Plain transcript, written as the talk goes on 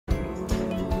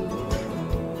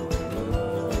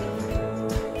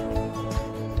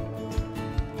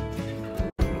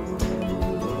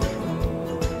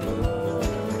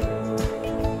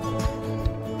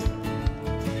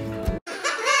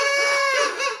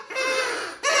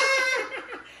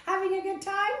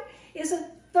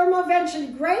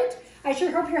ThermoVention great. I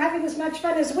sure hope you're having as much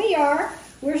fun as we are.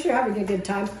 We're sure having a good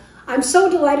time. I'm so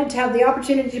delighted to have the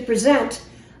opportunity to present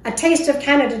a taste of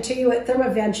Canada to you at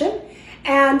ThermoVention,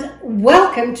 and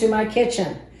welcome to my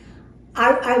kitchen.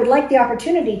 I would like the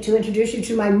opportunity to introduce you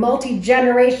to my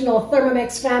multi-generational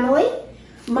Thermomix family.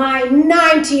 My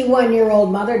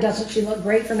 91-year-old mother, doesn't she look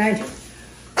great for 90?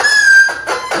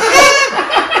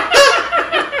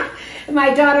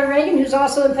 My daughter Reagan, who's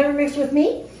also in Thermomix with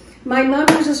me. My mom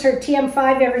uses her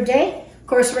TM5 every day. Of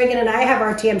course, Reagan and I have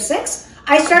our TM6.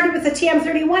 I started with the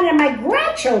TM31, and my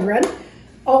grandchildren,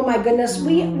 oh my goodness,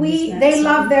 they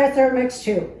love their Thermomix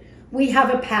too. We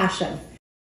have a passion.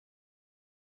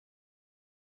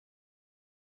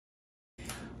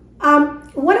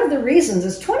 One of the reasons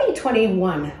is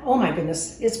 2021. Oh my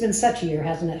goodness, it's been such a year,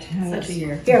 hasn't it? Such a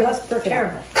year. Here, let's perk it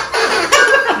up.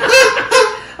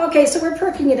 Okay, so we're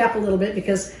perking it up a little bit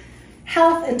because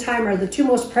health and time are the two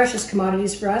most precious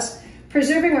commodities for us.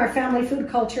 Preserving our family food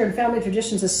culture and family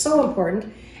traditions is so important,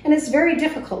 and it's very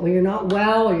difficult when you're not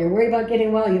well or you're worried about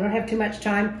getting well, you don't have too much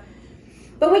time.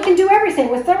 But we can do everything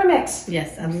with Thermomix.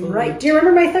 Yes, absolutely. Right. Do you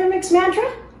remember my Thermomix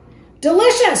mantra?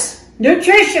 Delicious,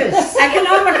 nutritious,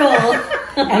 Economical.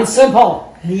 and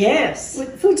simple. Yes.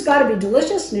 Food's got to be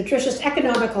delicious, nutritious,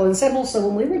 economical, and simple. So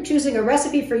when we were choosing a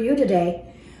recipe for you today,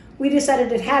 we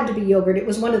decided it had to be yogurt. It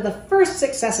was one of the first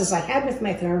successes I had with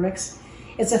my Thermomix.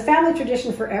 It's a family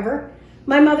tradition forever.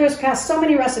 My mother has passed so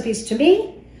many recipes to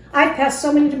me. I've passed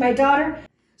so many to my daughter.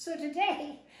 So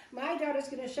today, my daughter's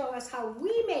going to show us how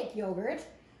we make yogurt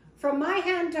from my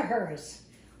hand to hers.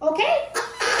 Okay?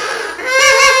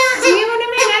 See you in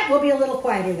a minute. We'll be a little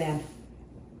quieter then.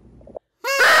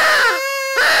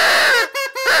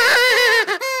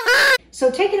 So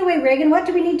take it away, Reagan. What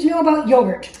do we need to know about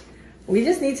yogurt? We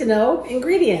just need to know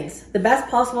ingredients. The best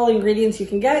possible ingredients you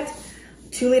can get.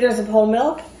 2 liters of whole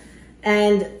milk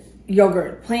and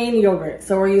yogurt, plain yogurt.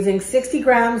 So we're using 60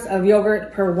 grams of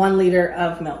yogurt per 1 liter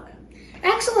of milk.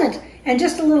 Excellent. And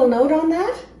just a little note on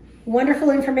that. Wonderful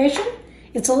information.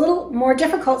 It's a little more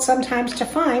difficult sometimes to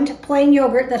find plain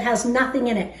yogurt that has nothing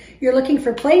in it. You're looking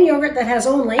for plain yogurt that has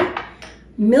only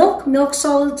milk, milk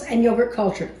solids, and yogurt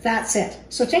culture. That's it.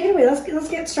 So take it away. Let's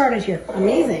get started here.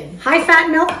 Amazing. High fat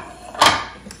milk.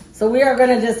 So we are going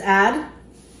to just add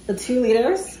the 2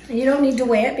 liters. And you don't need to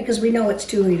weigh it because we know it's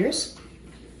 2 liters.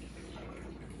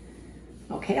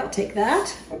 Okay, I'll take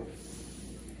that.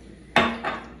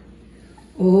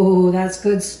 Oh, that's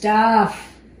good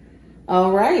stuff.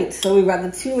 All right, so we've got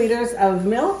the 2 liters of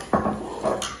milk.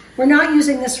 We're not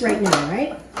using this right now,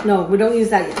 right? No, we don't use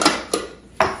that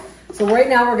yet. So right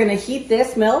now we're gonna heat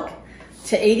this milk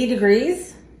to 80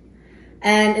 degrees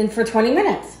and for 20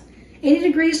 minutes. 80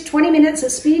 degrees, 20 minutes at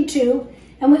speed 2.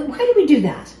 And why do we do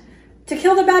that? To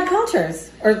kill the bad cultures,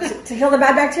 or to kill the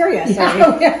bad bacteria, sorry.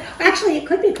 Yeah. Actually, it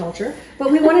could be culture,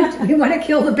 but we want to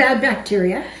kill the bad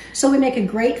bacteria. So we make a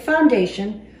great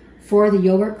foundation for the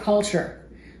yogurt culture.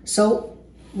 So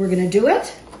we're going to do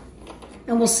it,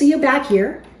 and we'll see you back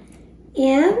here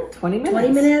in 20 minutes. 20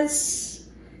 minutes,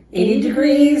 80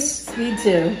 degrees, speed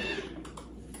 2.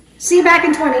 See you back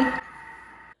in 20.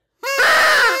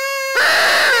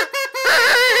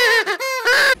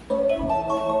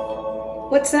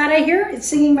 What's that I hear? It's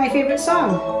singing my favorite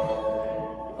song.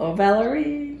 Oh,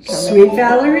 Valerie. Sweet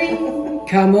Valerie,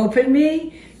 come open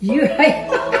me.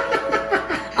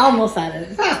 Almost had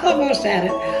it. Almost had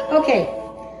it. Okay,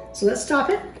 so let's stop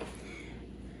it.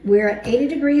 We're at 80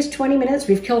 degrees, 20 minutes.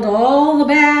 We've killed all the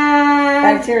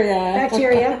bad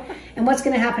bacteria. And what's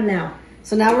going to happen now?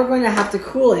 So now we're going to have to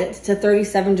cool it to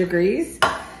 37 degrees.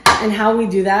 And how we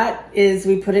do that is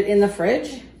we put it in the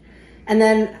fridge. And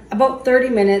then about 30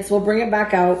 minutes, we'll bring it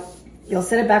back out. You'll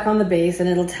set it back on the base and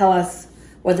it'll tell us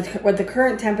what the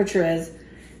current temperature is.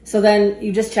 So then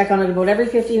you just check on it about every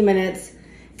 15 minutes.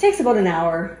 It takes about an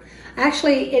hour.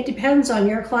 Actually, it depends on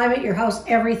your climate, your house,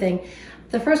 everything.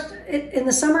 In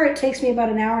the summer, it takes me about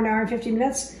an hour and 15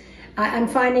 minutes. I'm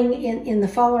finding in the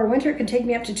fall or winter, it can take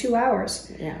me up to 2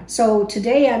 hours. Yeah. So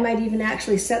today I might even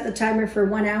actually set the timer for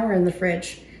 1 hour in the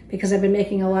fridge because I've been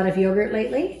making a lot of yogurt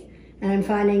lately. And I'm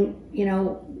finding,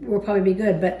 we'll probably be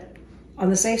good. But on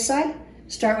the safe side,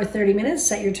 start with 30 minutes,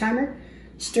 set your timer,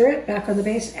 stir it, back on the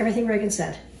base, everything Reagan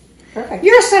said. Perfect.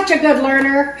 You're such a good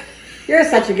learner. You're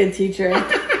such a good teacher.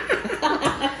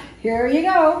 Here you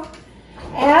go.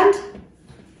 And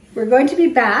we're going to be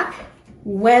back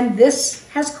when this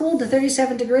has cooled to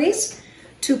 37 degrees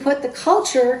to put the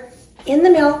culture in the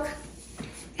milk.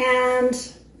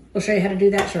 And we'll show you how to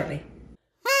do that shortly.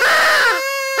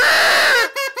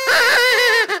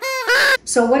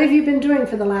 So what have you been doing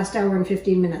for the last hour and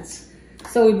 15 minutes?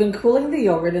 So we've been cooling the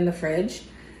yogurt in the fridge.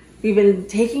 We've been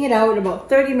taking it out about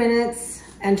 30 minutes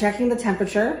and checking the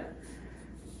temperature.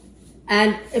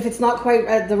 And if it's not quite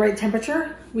at the right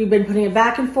temperature, we've been putting it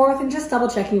back and forth and just double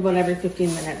checking about every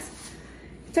 15 minutes.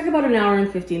 It took about an hour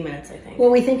and 15 minutes, I think.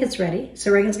 Well, we think it's ready.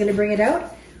 So Reagan's gonna bring it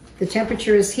out. The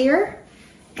temperature is here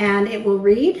and it will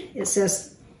read. It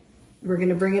says, we're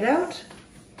gonna bring it out.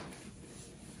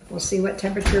 We'll see what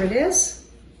temperature it is.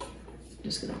 I'm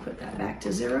just gonna put that back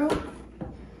to 0.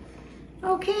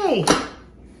 Okay.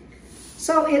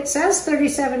 So it says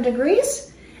 37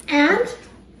 degrees and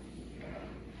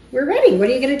we're ready. What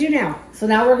are you gonna do now? So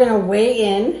now we're gonna weigh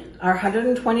in our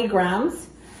 120 grams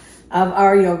of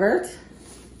our yogurt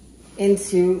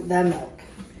into the milk.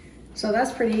 So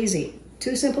that's pretty easy.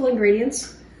 2 simple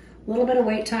ingredients, a little bit of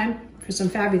wait time for some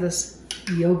fabulous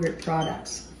yogurt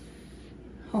products.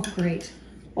 Oh, great.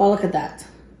 Well, look at that.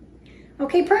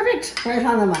 Okay, perfect. Right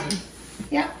on the money.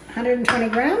 Yeah, 120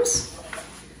 grams.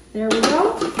 There we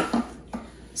go.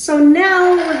 So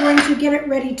now we're going to get it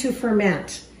ready to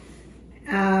ferment.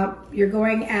 You're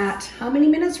going at how many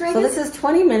minutes, Reagan? So this is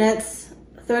 20 minutes,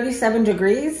 37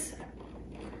 degrees,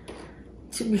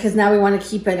 because now we want to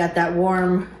keep it at that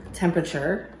warm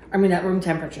temperature. That room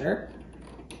temperature.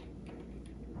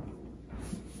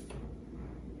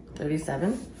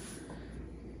 37.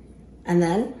 And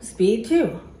then speed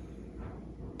 2.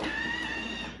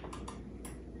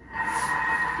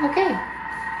 Okay,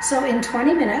 so in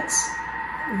 20 minutes,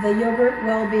 the yogurt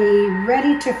will be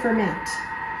ready to ferment.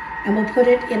 And we'll put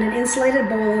it in an insulated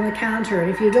bowl on the counter.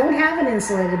 And if you don't have an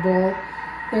insulated bowl,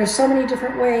 there are so many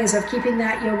different ways of keeping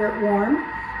that yogurt warm.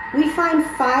 We find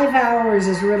 5 hours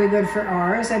is really good for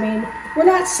ours. I mean, we're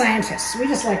not scientists. We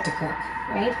just like to cook,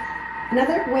 right?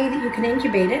 Another way that you can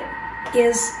incubate it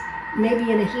is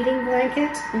maybe in a heating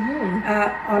blanket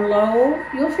on low.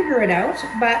 You'll figure it out.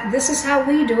 But this is how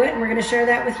we do it, and we're going to share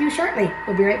that with you shortly.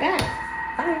 We'll be right back.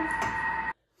 Bye.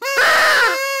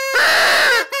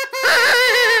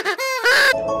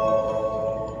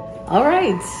 All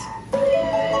right.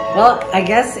 Well, I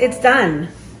guess it's done.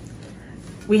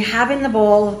 We have in the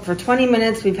bowl for 20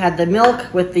 minutes. We've had the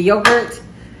milk with the yogurt.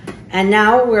 And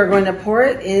now we're going to pour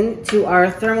it into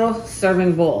our thermal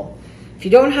serving bowl. If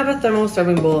you don't have a thermal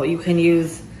serving bowl, you can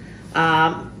use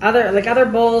other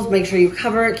bowls. Make sure you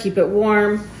cover it, keep it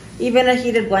warm. Even a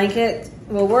heated blanket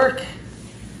will work.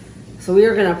 So we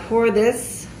are going to pour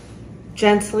this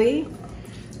gently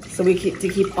so we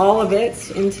keep all of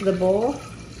it into the bowl.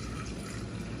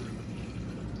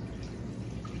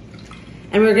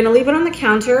 And we're going to leave it on the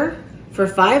counter for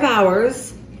 5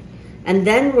 hours, and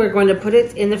then we're going to put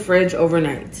it in the fridge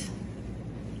overnight.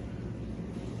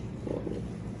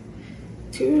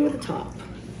 To the top.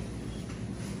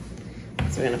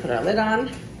 So we're going to put our lid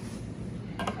on.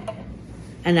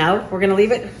 And now we're going to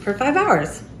leave it for 5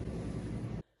 hours.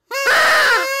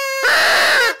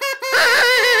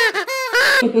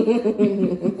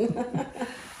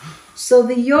 So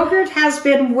the yogurt has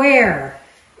been where?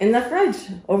 In the fridge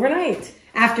overnight.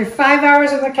 After 5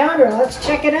 hours on the counter, let's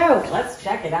check it out. Let's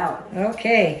check it out.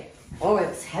 Okay. Oh,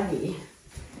 it's heavy.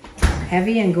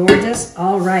 Heavy and gorgeous.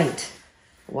 All right.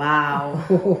 Wow.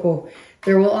 Oh,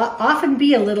 there will often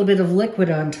be a little bit of liquid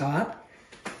on top,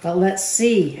 but let's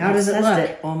see. How does it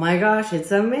look? Oh my gosh,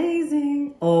 it's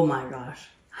amazing. Oh my gosh.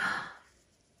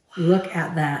 Look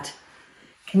at that.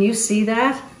 Can you see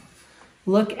that?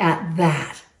 Look at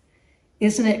that.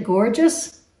 Isn't it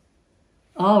gorgeous?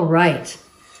 All right.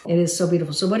 It is so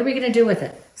beautiful. So what are we going to do with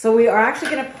it? So we are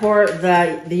actually going to pour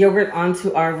the yogurt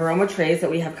onto our Varoma trays that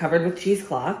we have covered with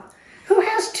cheesecloth. Who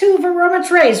has 2 Varoma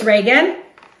trays, Reagan?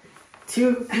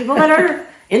 2 people that are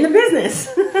in the business.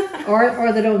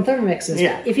 or that own Thermomixes.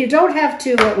 Yeah. If you don't have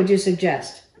 2, what would you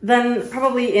suggest? Then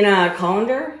probably in a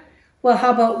colander. Well, how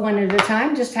about 1 at a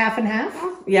time? Just half and half?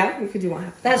 Yeah, we could do 1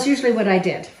 half. That's usually what I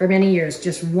did for many years.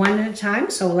 Just 1 at a time.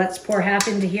 So let's pour half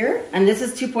into here. And this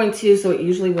is 2.2, so it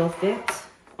usually will fit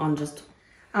on just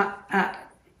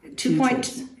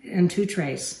 2.2 and 2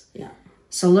 trays. Yeah.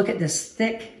 So look at this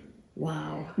thick.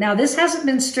 Wow. Now this hasn't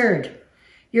been stirred.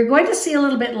 You're going to see a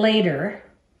little bit later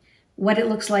what it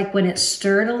looks like when it's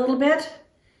stirred a little bit,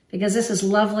 because this is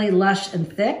lovely, lush,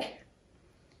 and thick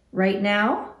right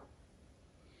now.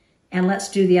 And let's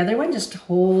do the other one. Just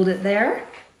hold it there.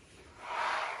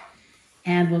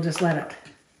 And we'll just let it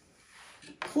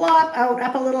plop out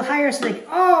up a little higher so they,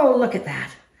 oh, look at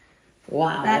that.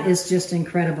 Wow. That is just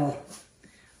incredible.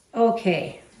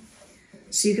 Okay.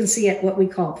 So you can see it, what we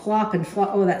call plop and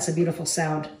flop. Oh, that's a beautiful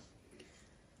sound.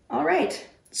 All right.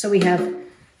 So we have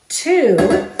 2.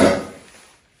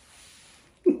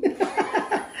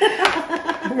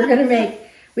 We're going to make,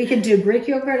 we can do Greek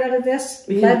yogurt out of this,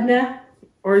 Labneh.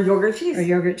 Or yogurt cheese. Or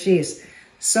yogurt cheese.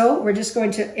 So we're just going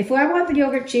to, if I want the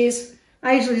yogurt cheese,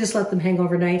 I usually just let them hang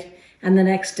overnight, and the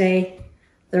next day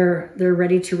they're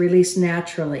ready to release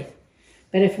naturally.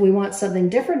 But if we want something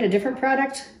different, a different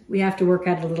product, we have to work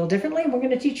at it a little differently. We're going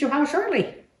to teach you how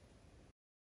shortly.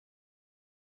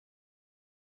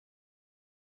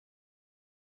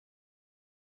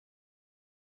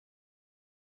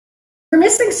 We're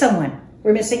missing someone.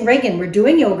 We're missing Reagan. We're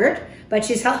doing yogurt, but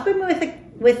she's helping me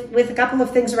with a couple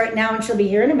of things right now, and she'll be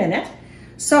here in a minute.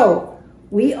 So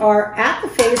we are at the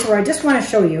phase where I just want to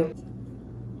show you.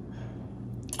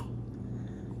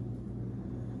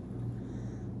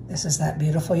 This is that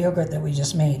beautiful yogurt that we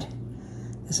just made.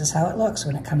 This is how it looks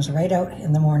when it comes right out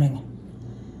in the morning.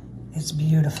 It's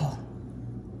beautiful.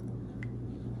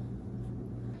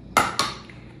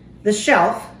 The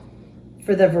shelf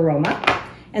for the Varoma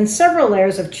and several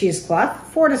layers of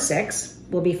cheesecloth, 4 to 6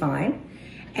 will be fine.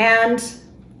 And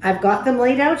I've got them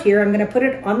laid out here. I'm going to put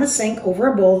it on the sink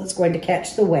over a bowl that's going to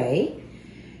catch the whey.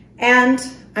 And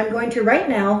I'm going to right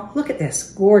now, look at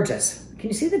this, gorgeous. Can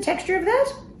you see the texture of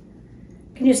that?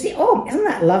 Can you see? Oh, isn't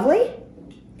that lovely?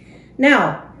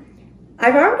 Now,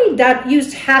 I've already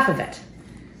used half of it.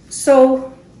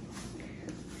 So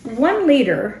 1.5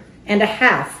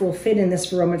 liters will fit in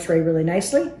this Varoma tray really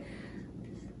nicely.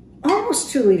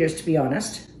 Almost 2 liters, to be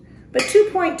honest, but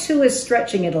 2.2 is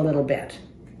stretching it a little bit.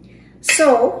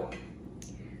 So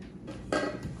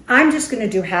I'm just going to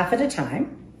do half at a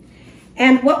time.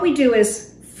 And what we do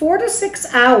is 4 to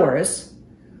 6 hours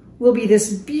will be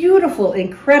this beautiful,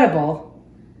 incredible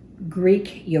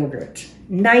Greek yogurt.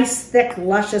 Nice, thick,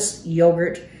 luscious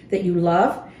yogurt that you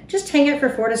love. Just hang it for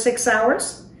 4 to 6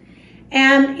 hours.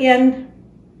 And in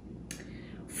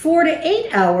 4 to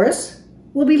 8 hours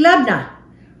will be Labneh.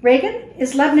 Reagan,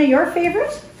 is Labneh your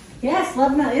favorite? Yes,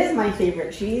 Labneh is my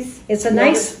favorite cheese. It's a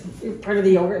nice part of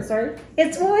the yogurt, sorry.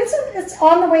 It's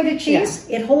on the way to cheese.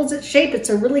 Yeah. It holds its shape. It's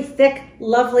a really thick,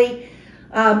 lovely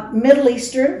Middle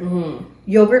Eastern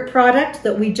yogurt product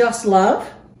that we just love.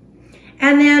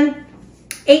 And then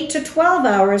 8 to 12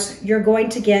 hours, you're going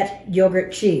to get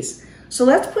yogurt cheese. So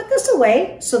let's put this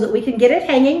away so that we can get it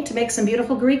hanging to make some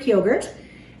beautiful Greek yogurt.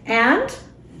 And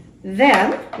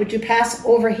then, would you pass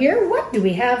over here? What do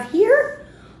we have here?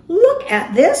 Look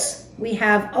at this. We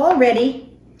have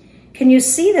already, can you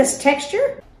see this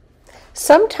texture?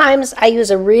 Sometimes I use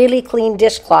a really clean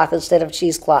dishcloth instead of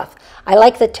cheesecloth. I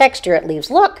like the texture it leaves.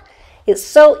 Look, it's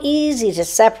so easy to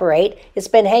separate. It's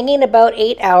been hanging about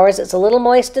 8 hours. It's a little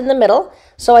moist in the middle.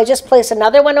 So I just place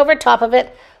another one over top of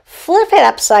it, flip it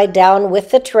upside down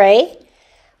with the tray,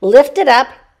 lift it up,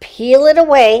 peel it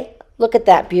away. Look at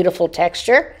that beautiful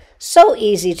texture. So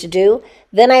easy to do.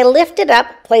 Then I lift it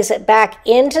up, place it back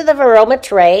into the Varoma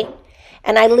tray,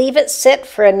 and I leave it sit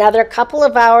for another couple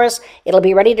of hours. It'll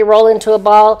be ready to roll into a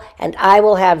ball, and I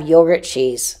will have yogurt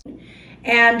cheese.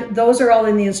 And those are all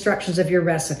in the instructions of your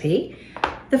recipe.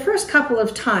 The first couple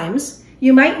of times,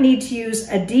 you might need to use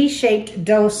a D-shaped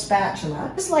dough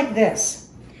spatula, just like this,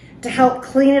 to help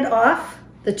clean it off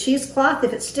the cheesecloth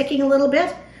if it's sticking a little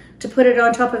bit, to put it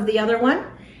on top of the other one,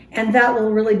 and that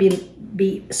will really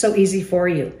be so easy for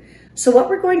you. So what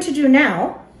we're going to do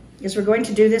now is we're going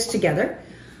to do this together.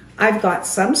 I've got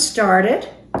some started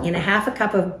in 1/2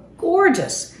 cup of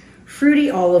gorgeous fruity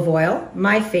olive oil,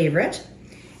 my favorite.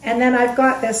 And then I've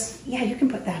got this, yeah, you can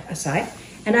put that aside.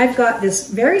 And I've got this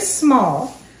very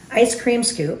small ice cream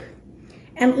scoop.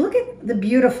 And look at the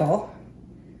beautiful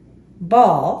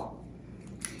ball.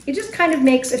 It just kind of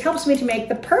makes, it helps me to make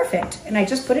the perfect. And I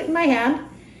just put it in my hand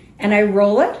and I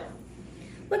roll it.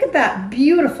 Look at that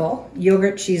beautiful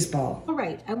yogurt cheese ball. All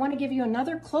right, I want to give you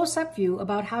another close-up view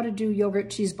about how to do yogurt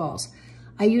cheese balls.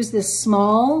 I use this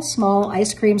small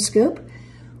ice cream scoop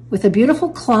with a beautiful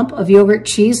clump of yogurt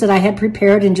cheese that I had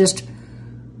prepared and just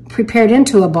prepared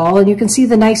into a ball. And you can see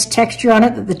the nice texture on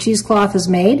it that the cheesecloth has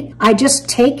made. I just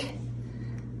take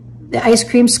the ice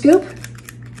cream scoop,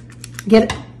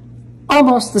 get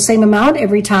almost the same amount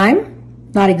every time.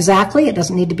 Not exactly, it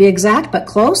doesn't need to be exact, but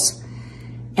close.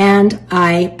 And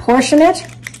I portion it,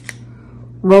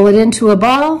 roll it into a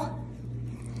ball,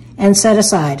 and set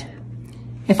aside.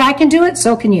 If I can do it,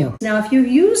 so can you. Now, if you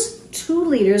use 2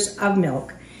 liters of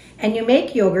milk and you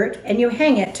make yogurt and you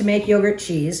hang it to make yogurt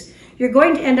cheese, you're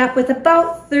going to end up with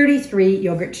about 33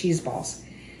 yogurt cheese balls.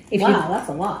 Wow, that's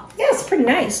a lot. Yeah, it's pretty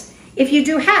nice. If you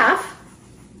do half,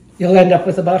 you'll end up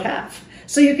with about half.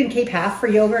 So you can keep half for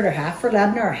yogurt or half for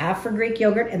Labneh or half for Greek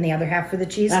yogurt and the other half for the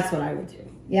cheese. That's what I would do.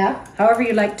 Yeah, however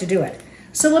you like to do it.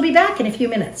 So we'll be back in a few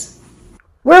minutes.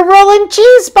 We're rolling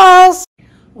cheese balls.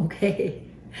 Okay,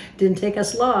 didn't take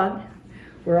us long.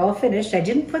 We're all finished. I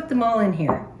didn't put them all in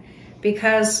here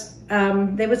because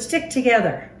they would stick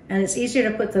together And it's easier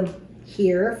to put them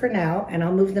here for now, and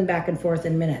I'll move them back and forth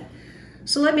in a minute.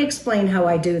 So let me explain how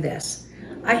I do this.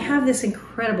 I have this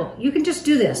incredible, you can just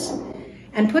do this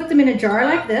and put them in a jar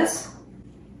like this,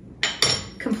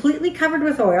 completely covered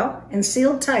with oil and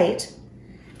sealed tight,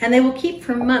 and they will keep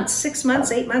for months, 6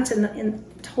 months, 8 months, in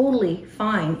totally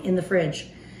fine in the fridge.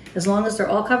 As long as they're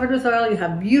all covered with oil, you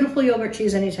have beautiful yogurt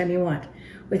cheese anytime you want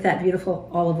with that beautiful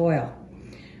olive oil.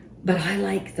 But I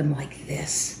like them like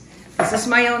this. This is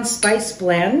my own spice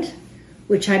blend,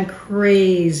 which I'm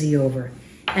crazy over.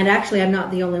 And actually, I'm not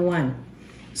the only one.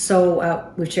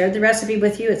 So we've shared the recipe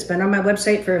with you. It's been on my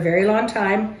website for a very long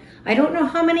time. I don't know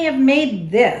how many have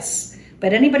made this,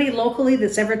 but anybody locally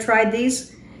that's ever tried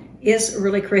these is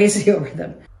really crazy over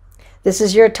them. This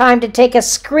is your time to take a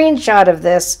screenshot of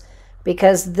this,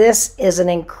 because this is an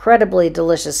incredibly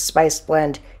delicious spice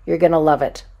blend. You're gonna love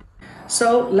it.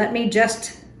 So let me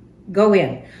just go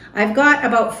in. I've got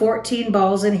about 14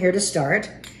 balls in here to start,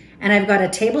 and I've got a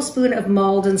tablespoon of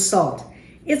Maldon salt.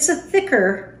 It's a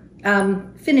thicker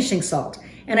finishing salt,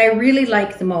 and I really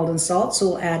like the Maldon salt, so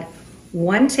we'll add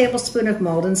 1 tablespoon of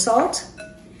Maldon salt.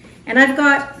 And I've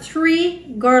got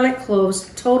 3 garlic cloves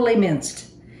totally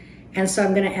minced. And so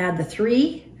I'm gonna add the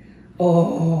 3.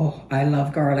 Oh, I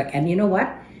love garlic. And you know what?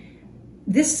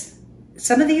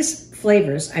 Some of these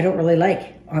flavors I don't really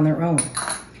like on their own.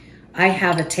 I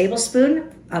have a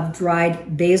tablespoon of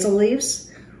dried basil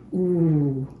leaves.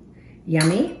 Ooh,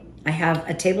 yummy. I have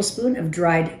a tablespoon of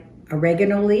dried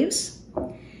oregano leaves.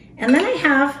 And then I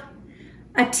have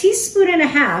a teaspoon and a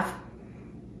half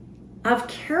of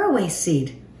caraway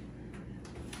seed.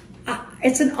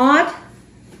 It's an odd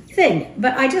thing,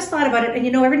 but I just thought about it, and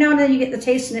you know, every now and then you get the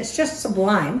taste and it's just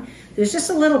sublime. There's just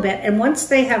a little bit, and once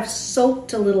they have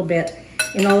soaked a little bit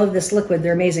in all of this liquid,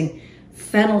 they're amazing.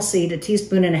 Fennel seed, a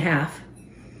teaspoon and a half.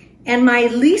 And my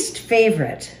least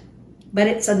favorite, but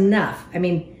it's enough, I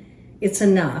mean, it's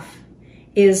enough,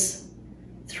 is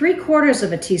 3/4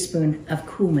 of a teaspoon of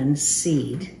cumin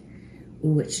seed.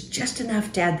 Ooh, it's just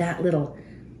enough to add that little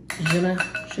je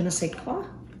ne sais quoi.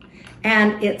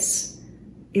 And it's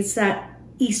that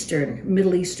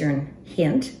Middle Eastern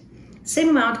hint. Same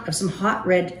amount of some hot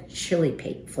red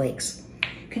chili flakes.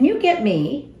 Can you get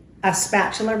me a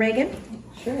spatula, Reagan?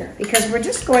 Sure. Because we're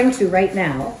just going to right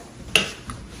now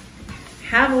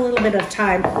have a little bit of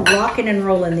time rocking and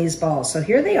rolling these balls. So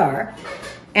here they are.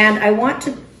 And I want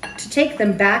to take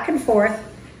them back and forth.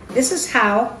 This is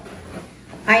how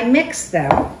I mix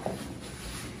them.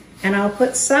 And I'll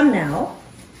put some now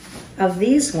of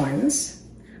these ones.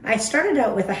 I started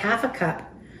out with a 1/2 cup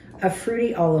of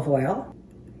fruity olive oil.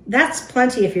 That's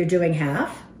plenty if you're doing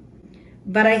half,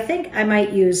 but I think I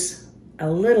might use a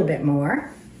little bit more.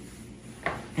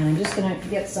 And I'm just gonna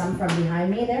get some from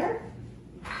behind me there.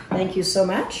 Thank you so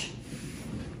much.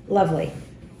 Lovely.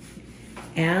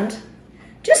 And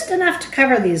just enough to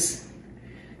cover these,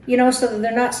 you know, so that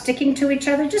they're not sticking to each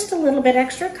other. Just a little bit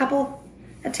extra,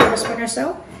 a tablespoon or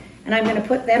so. And I'm gonna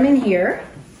put them in here.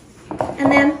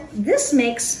 And then this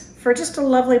makes for just a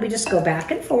lovely, we just go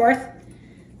back and forth.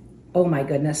 Oh my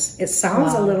goodness, it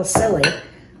sounds a little silly,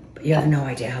 but you have no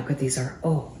idea how good these are.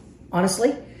 Oh,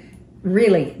 honestly,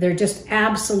 really, they're just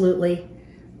absolutely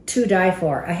to die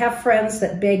for. I have friends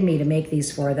that beg me to make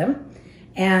these for them.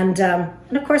 And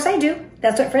of course I do.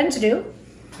 That's what friends do.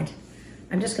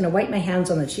 I'm just gonna wipe my hands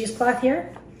on the cheesecloth here.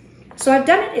 So I've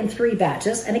done it in 3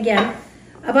 batches. And again,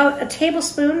 about a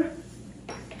tablespoon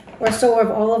or so of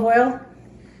olive oil,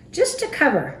 just to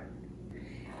cover.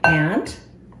 And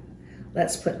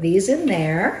let's put these in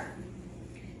there.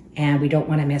 And we don't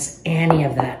want to miss any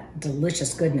of that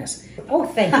delicious goodness. Oh,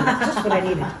 thank you, that's just what I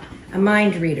needed, a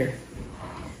mind reader.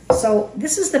 So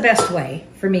this is the best way,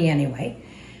 for me anyway.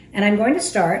 And I'm going to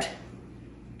start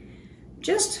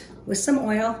just with some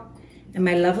oil and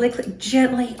my lovely,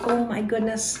 gently, oh my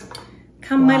goodness.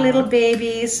 Come my little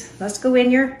babies, let's go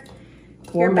in your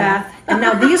bath. And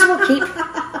now these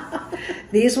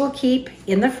will keep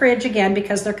in the fridge again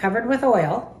because they're covered with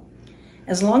oil.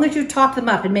 As long as you top them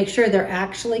up and make sure they're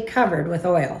actually covered with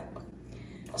oil.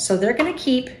 So they're gonna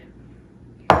keeping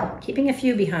a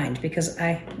few behind because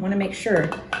I wanna make sure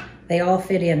they all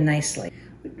fit in nicely.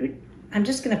 I'm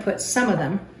just gonna put some of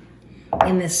them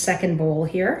in this second bowl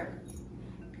here.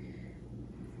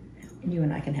 You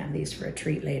and I can have these for a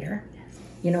treat later.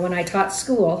 You know, when I taught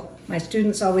school, my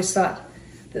students always thought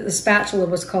that the spatula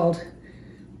was called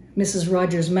Mrs.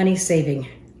 Rogers' money-saving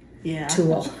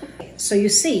tool. So you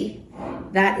see,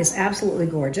 that is absolutely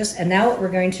gorgeous. And now what we're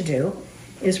going to do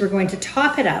is we're going to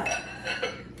top it up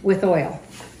with oil.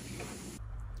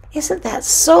 Isn't that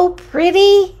so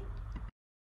pretty?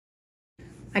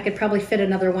 I could probably fit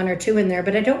another 1 or 2 in there,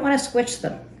 but I don't want to squish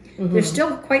them. They're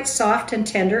still quite soft and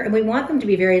tender, and we want them to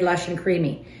be very lush and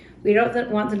creamy. We don't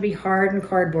want them to be hard and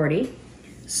cardboardy.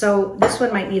 So this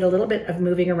one might need a little bit of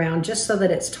moving around just so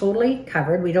that it's totally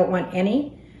covered. We don't want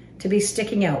any to be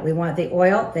sticking out. We want the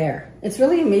oil there. It's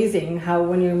really amazing how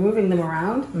when you're moving them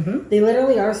around, they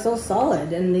literally are so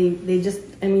solid, and they just,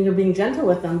 I mean, you're being gentle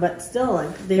with them, but still,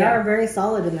 like, they are very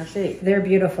solid in their shape. They're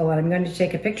beautiful, and I'm going to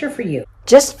take a picture for you.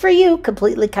 Just for you,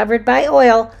 completely covered by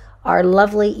oil, our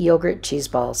lovely yogurt cheese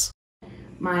balls.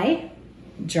 My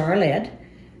jar lid,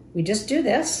 we just do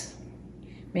this.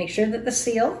 Make sure that the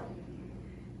seal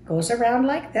goes around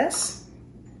like this.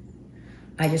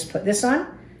 I just put this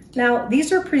on. Now,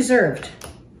 these are preserved.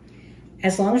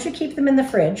 As long as you keep them in the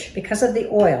fridge, because of the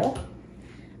oil,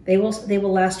 they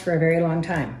will last for a very long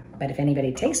time. But if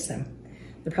anybody tastes them,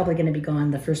 they're probably going to be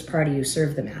gone the first party you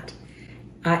serve them at.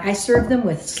 I serve them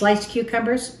with sliced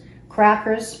cucumbers,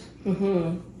 crackers.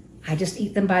 I just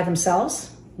eat them by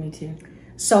themselves. Me too.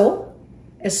 So,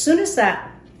 as soon as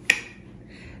that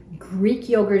Greek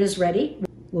yogurt is ready,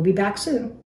 we'll be back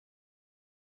soon.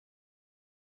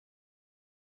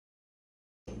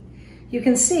 You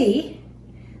can see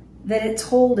that it's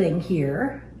holding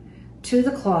here to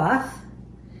the cloth,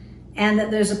 and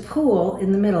that there's a pool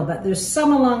in the middle, but there's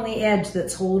some along the edge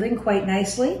that's holding quite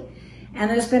nicely. And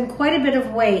there's been quite a bit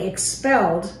of whey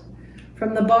expelled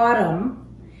from the bottom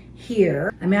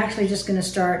here. I'm actually just going to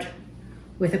start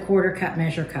with a 1/4 cup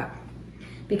measure cup,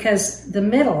 because the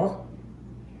middle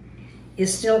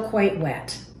is still quite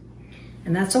wet.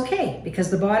 And that's okay,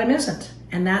 because the bottom isn't.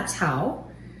 And that's how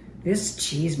this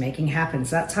cheese making happens.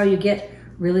 That's how you get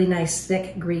really nice,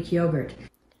 thick Greek yogurt.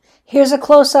 Here's a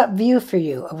close-up view for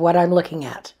you of what I'm looking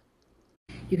at.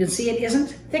 You can see it isn't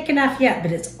thick enough yet,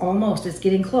 but it's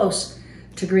getting close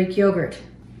to Greek yogurt.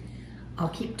 I'll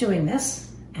keep doing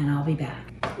this, and I'll be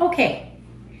back. Okay,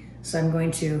 so I'm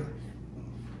going to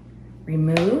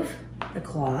remove the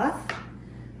cloth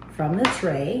from the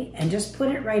tray and just put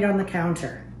it right on the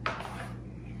counter.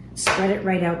 Spread it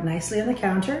right out nicely on the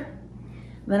counter.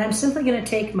 Then I'm simply going to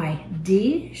take my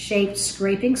D-shaped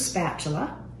scraping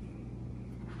spatula,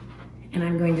 and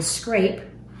I'm going to scrape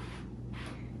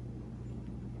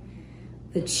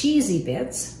the cheesy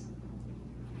bits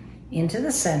into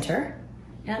the center,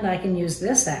 and I can use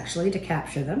this actually to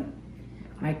capture them.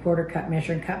 My 1/4 cup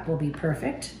measuring cup will be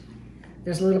perfect.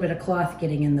 There's a little bit of cloth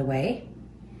getting in the way,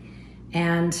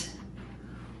 and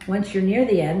once you're near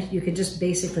the end, you can just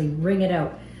basically wring it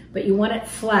out, but you want it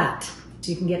flat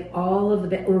so you can get all of the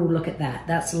bit. Oh, look at that.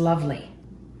 That's lovely.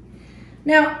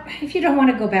 Now, if you don't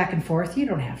want to go back and forth, you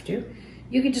don't have to.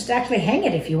 You could just actually hang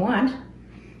it if you want.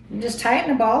 You just tie it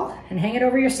in a ball and hang it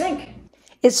over your sink.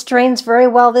 It strains very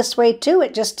well this way too.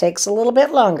 It just takes a little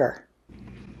bit longer.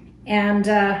 And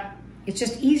it's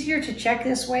just easier to check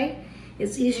this way.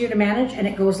 It's easier to manage, and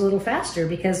it goes a little faster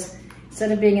because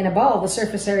instead of being in a ball, the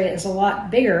surface area is a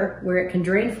lot bigger where it can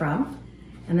drain from,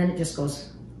 and then it just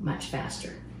goes much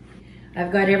faster.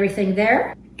 I've got everything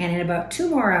there, and in about 2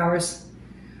 more hours,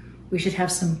 we should have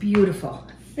some beautiful,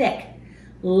 thick,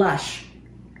 lush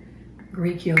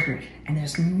Greek yogurt. And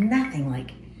there's nothing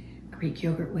like Greek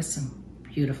yogurt with some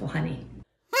beautiful honey.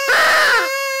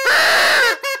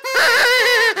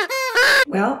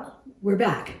 Well, we're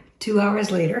back 2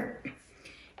 hours later,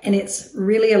 and it's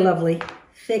really a lovely,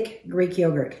 thick Greek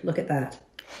yogurt. Look at that.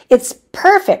 It's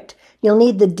perfect. You'll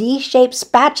need the D-shaped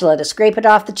spatula to scrape it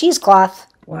off the cheesecloth.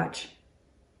 Watch.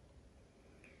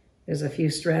 There's a few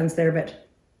strands there, but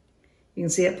you can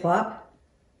see it plop.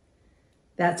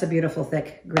 That's a beautiful,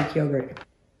 thick Greek yogurt.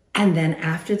 And then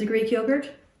after the Greek yogurt,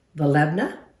 the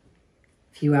Labneh, a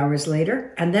few hours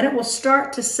later, and then it will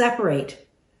start to separate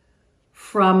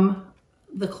from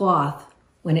the cloth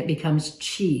when it becomes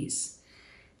cheese.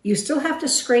 You still have to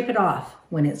scrape it off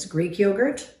when it's Greek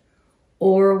yogurt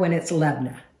or when it's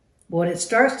Labneh. When it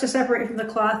starts to separate from the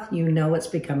cloth, you know it's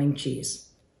becoming cheese.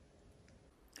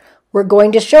 We're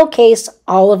going to showcase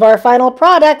all of our final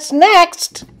products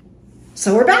next.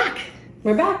 So we're back.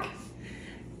 We're back.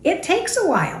 It takes a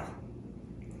while.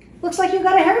 Looks like you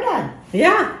got a hair done.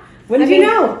 Yeah. What did you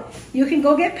know? You can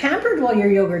go get pampered while your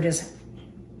yogurt is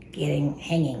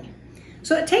hanging.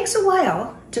 So it takes a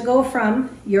while to go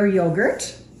from your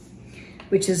yogurt,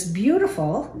 which is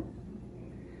beautiful,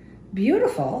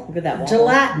 beautiful, look at that wall,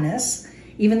 gelatinous,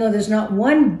 even though there's not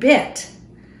one bit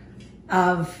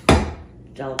of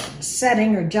gelatin,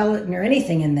 setting or gelatin or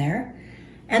anything in there.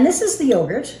 And this is the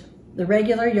yogurt, the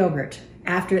regular yogurt,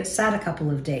 after it's sat a couple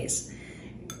of days.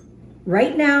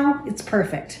 Right now, it's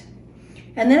perfect.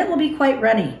 And then it will be quite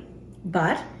runny.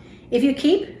 But if you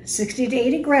keep 60 to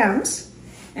 80 grams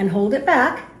and hold it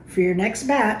back for your next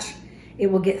batch,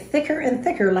 it will get thicker and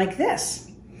thicker like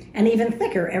this. and even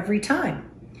thicker every time.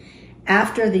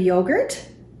 After the yogurt,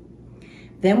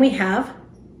 then we have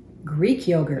Greek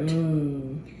yogurt.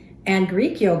 And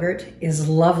Greek yogurt is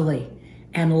lovely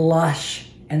and lush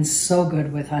and so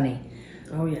good with honey.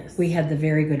 Oh, yes. We had the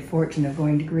very good fortune of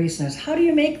going to Greece and I said, how do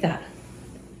you make that?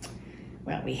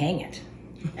 Well, we hang it.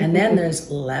 And then there's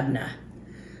Labneh.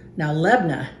 Now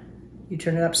Labneh, you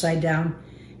turn it upside down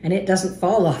and it doesn't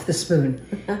fall off the spoon.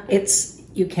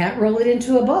 You can't roll it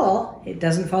into a ball. It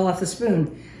doesn't fall off the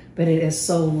spoon, but it is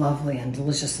so lovely and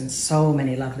delicious in so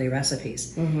many lovely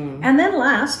recipes. And then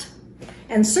last,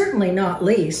 and certainly not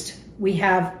least, we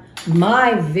have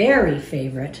my very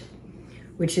favorite,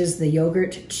 which is the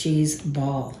yogurt cheese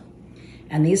ball.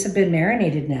 And these have been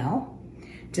marinated now,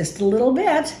 just a little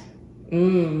bit.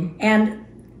 And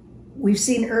we've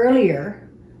seen earlier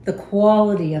the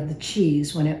quality of the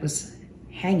cheese when it was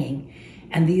hanging.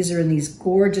 And these are in these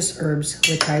gorgeous herbs,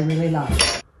 which I really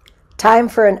love. Time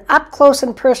for an up-close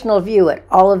and personal view at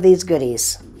all of these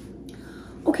goodies.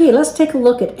 Okay, let's take a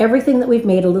look at everything that we've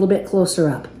made a little bit closer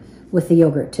up with the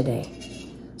yogurt today.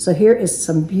 So here is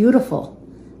some beautiful,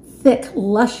 thick,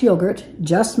 lush yogurt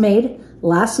just made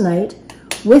last night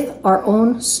with our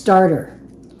own starter.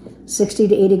 60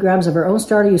 to 80 grams of our own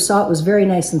starter. You saw it was very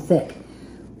nice and thick.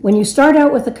 When you start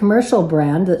out with a commercial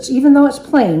brand, that's even though it's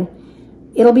plain,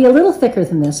 it'll be a little thicker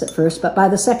than this at first, but by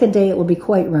the second day it will be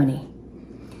quite runny.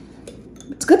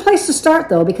 It's a good place to start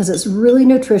though because it's really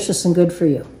nutritious and good for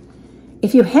you.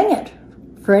 If you hang it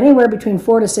for anywhere between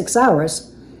 4 to 6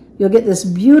 hours, you'll get this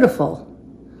beautiful,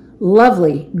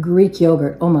 lovely Greek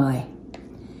yogurt. Oh my.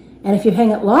 And if you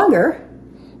hang it longer,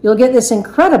 you'll get this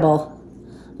incredible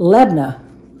Labneh,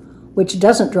 which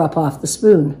doesn't drop off the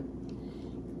spoon.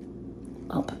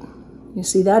 Oh, you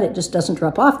see that? It just doesn't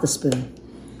drop off the spoon.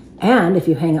 And if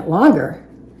you hang it longer,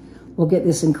 we'll get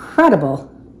this incredible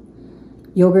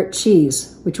yogurt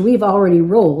cheese, which we've already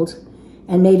rolled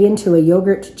and made into a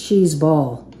yogurt cheese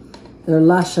ball. They're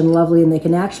lush and lovely, and they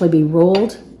can actually be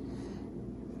rolled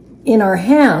in our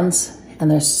hands,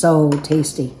 and they're so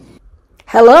tasty.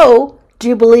 Hello, do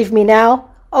you believe me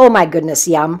now? Oh my goodness,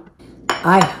 yum.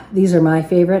 These are my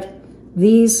favorite.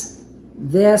 These,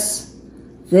 this,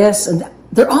 and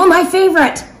they're all my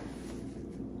favorite.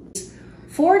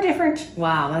 4 different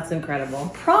Wow, that's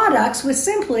incredible. products with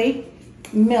simply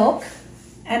milk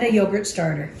and a yogurt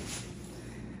starter.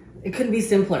 It couldn't be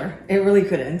simpler. It really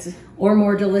couldn't. Or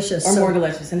more delicious. Or more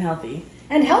delicious and healthy.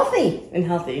 And healthy. And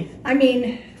healthy. I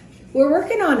mean, we're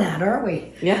working on that, aren't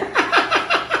we? Yeah.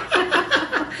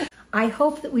 I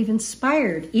hope that we've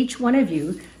inspired each one of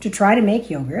you to try to make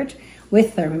yogurt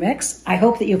with Thermomix. I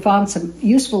hope that you found some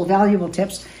useful, valuable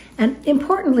tips. And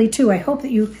importantly, too, I hope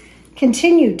that you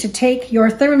continue to take your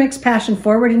Thermomix passion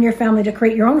forward in your family to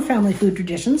create your own family food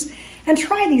traditions and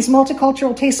try these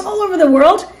multicultural tastes all over the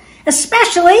world,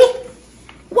 especially,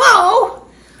 whoa,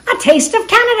 a taste of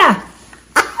Canada.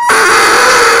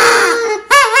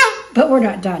 But we're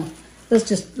not done. Let's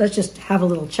just have a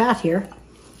little chat here,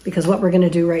 because what we're going to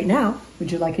do right now,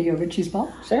 would you like a yogurt cheese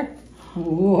ball? Sure.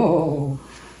 Whoa.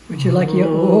 Would you like a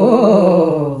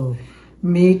Whoa.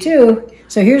 Me too.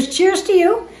 So here's cheers to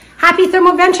you. Happy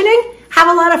thermoventioning. Have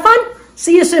a lot of fun.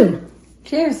 See you soon.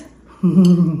 Cheers.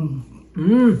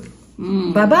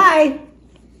 Bye-bye.